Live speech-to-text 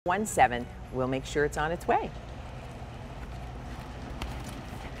17. We'll make sure it's on its way.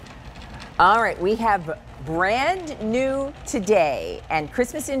 All right, we have brand new today and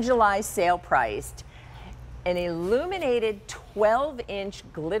Christmas in July sale priced an illuminated 12-inch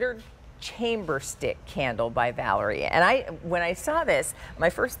glittered Chamberstick candle by Valerie. And when I saw this, my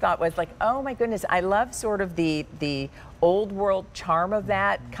first thought was like, oh my goodness, I love sort of the old world charm of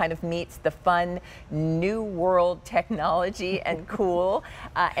that, kind of meets the fun new world technology and cool.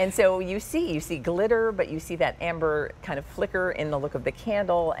 And so you see glitter, but you see that amber kind of flicker in the look of the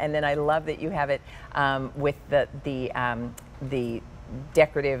candle. And then I love that you have it with the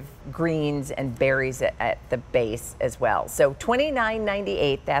decorative greens and berries at the base as well. So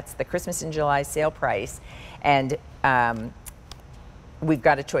 $29.98, that's the Christmas in July sale price. And we've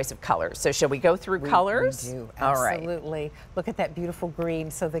got a choice of colors. So shall we go through colors? We do, All absolutely. right. Look at that beautiful green.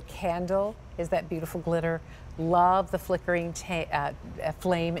 So the candle is that beautiful glitter. Love the flickering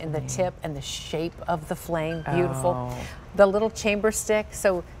flame in the tip and the shape of the flame, beautiful. Oh. The little chamber stick,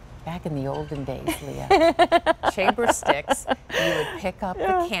 so back in the olden days, Leah, chamber sticks, you would pick up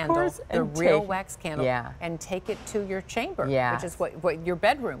the candle, the real wax candle, and take it to your chamber, which is what your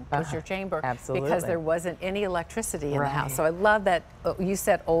bedroom was, your chamber. Absolutely. Because there wasn't any electricity in the house. So I love that. You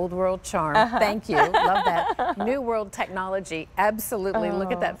said old world charm. Thank you. Love that. New world technology. Absolutely.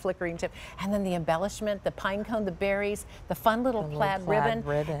 Look at that flickering tip. And then the embellishment, the pine cone, the berries, the fun little plaid ribbon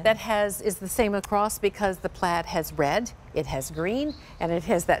that is the same across because the plaid has red, it has green, and it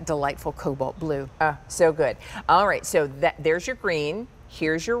has that delightful cobalt blue. So good. All right, so there's your green,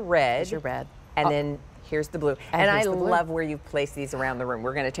 here's your red. Here's your red. And then here's the blue. And I love where you've placed these around the room.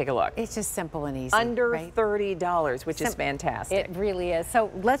 We're going to take a look. It's just simple and easy. Under $30, which is fantastic. It really is.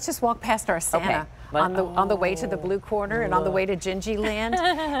 So let's just walk past our Santa on the way to the blue corner and on the way to Gingy Land.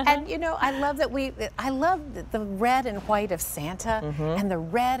 And you know, I love that I love the red and white of Santa and the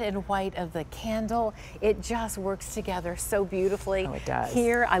red and white of the candle. It just works together so beautifully. Oh, it does.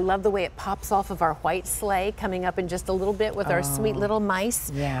 Here, I love the way it pops off of our white sleigh coming up in just a little bit with our sweet little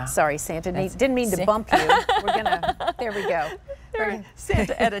mice. Yeah. Sorry, Santa, didn't mean to bump you. We're gonna, there we go.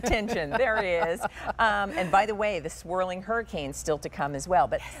 Santa at attention. There he is. And by the way, the swirling hurricane's still to come as well.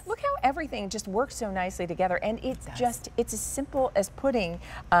 But look how everything just works so nicely together. And it's it's as simple as putting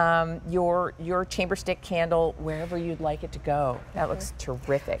your chamber stick candle wherever you'd like it to go. That looks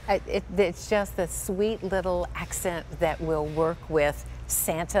terrific. It's just the sweet little accent that will work with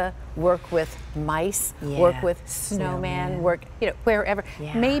Santa, work with mice, work with snowman, work, you know, wherever.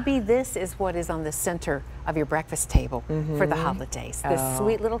 Maybe this is what is on the center of your breakfast table for the holidays. This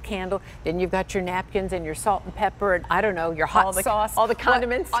sweet little candle. Then you've got your napkins and your salt and pepper and I don't know, your hot sauce. All the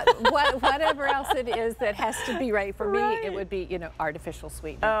condiments. Whatever else it is that has to be right for me, it would be, you know, artificial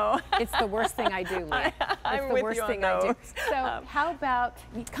sweetener. It's the worst thing I do, Leah. I'm with you on those. So how about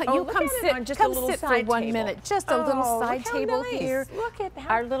you come sit for 1 minute. Just a little side table here. Look at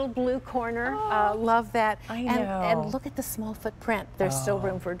that. Our little blue corner. Love that. I know. And look at the small footprint. There's still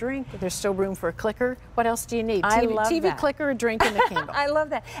room for a drink. There's still room for a clicker. What else do you need? TV, clicker, a drink, and a candle. I love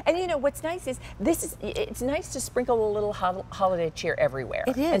that. And you know what's nice is it's nice to sprinkle a little holiday cheer everywhere.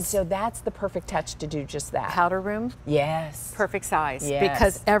 It is. And so that's the perfect touch to do just that. Powder room. Yes. Perfect size. Yes.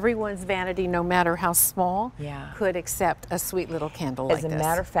 Because everyone's vanity, no matter how small, could accept a sweet little candle like this. As a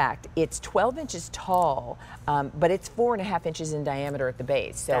matter of fact, it's 12 inches tall, but it's 4.5 inches in diameter at the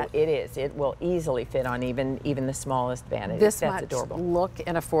base. So it will easily fit on even the smallest vanity. This that's much adorable. Look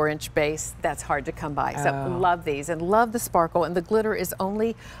in a 4-inch base, that's hard to come by. So love these and love the sparkle, and the glitter is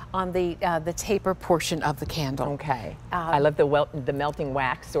only on the taper portion of the candle. Okay. I love the melting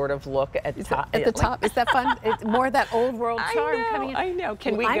wax sort of look at the top. At the top, is that fun? It's more of that old world charm coming in. I know.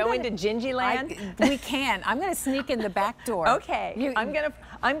 Can we go into Gingy Land? We can. I'm going to sneak in the back door. Okay. I'm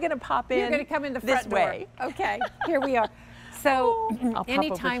gonna pop in. You're going to come in the front this way. door. Okay. Here we are. So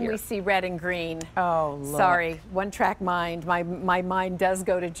anytime we see red and green, sorry, one-track mind, my mind does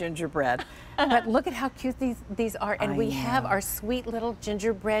go to gingerbread. But look at how cute these are. And we have our sweet little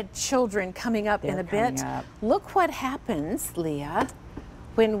gingerbread children coming up in a bit. Look what happens, Leah,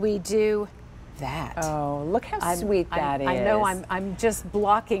 when we do that. Oh, look how sweet that is. I know I'm just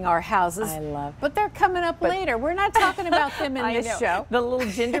blocking our houses. I love. But they're coming up later. We're not talking about them in this show. The little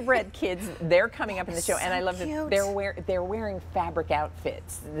gingerbread kids, they're coming up in the show, and I love cute. that they're wearing fabric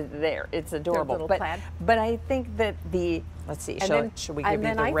outfits. It's adorable. Plaid. But I think that let's see. Should we give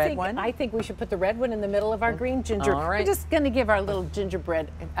you the red one? I think we should put the red one in the middle of our green ginger. All right. We're just going to give our little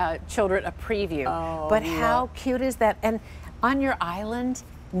gingerbread children a preview. Oh, but how cute is that? And on your island,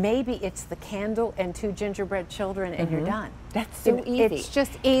 maybe it's the candle and 2 gingerbread children and you're done. That's so easy. It's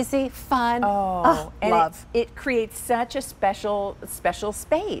just easy, fun. And love. It creates such a special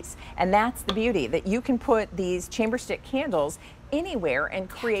space. And that's the beauty, that you can put these Chamberstick candles anywhere and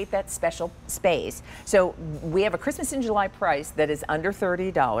create that special space. So we have a Christmas in July price that is under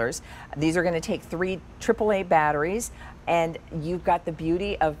 $30. These are going to take 3 AAA batteries. And you've got the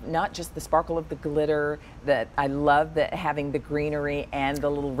beauty of not just the sparkle of the glitter, that I love that having the greenery and the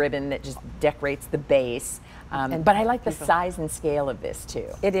little ribbon that just decorates the base. But I like the size and scale of this too.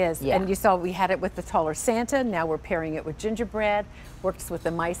 It is. Yeah. And you saw we had it with the taller Santa. Now we're pairing it with gingerbread. Works with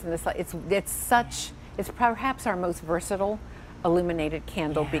the mice and the it's perhaps our most versatile illuminated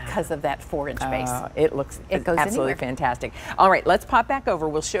candle because of that 4-inch base. It goes absolutely fantastic. All right, let's pop back over.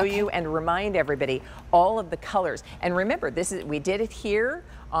 We'll show you and remind everybody all of the colors. And remember, we did it here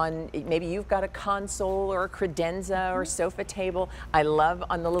on, maybe you've got a console or a credenza or sofa table. I love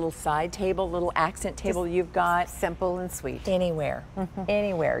on the little side table, little accent table you've got. Simple and sweet. Anywhere,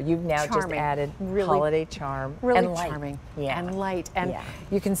 anywhere. You've now just added holiday charm. Really and light. charming. Yeah. And light. And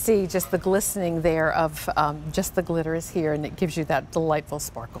you can see just the glistening there of just the glitter is here, and it gives you that delightful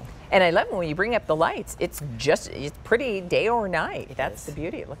sparkle. And I love when you bring up the lights, it's pretty day or night. That's the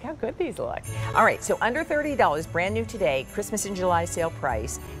beauty. Look how good these look. All right, so under $30, brand new today, Christmas in July sale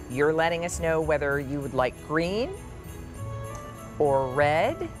price. You're letting us know whether you would like green or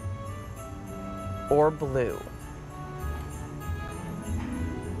red or blue.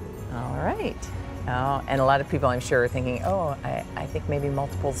 All right. Oh, and a lot of people, I'm sure, are thinking, oh, I think maybe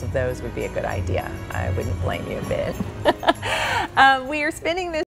multiples of those would be a good idea. I wouldn't blame you a bit. We are spinning this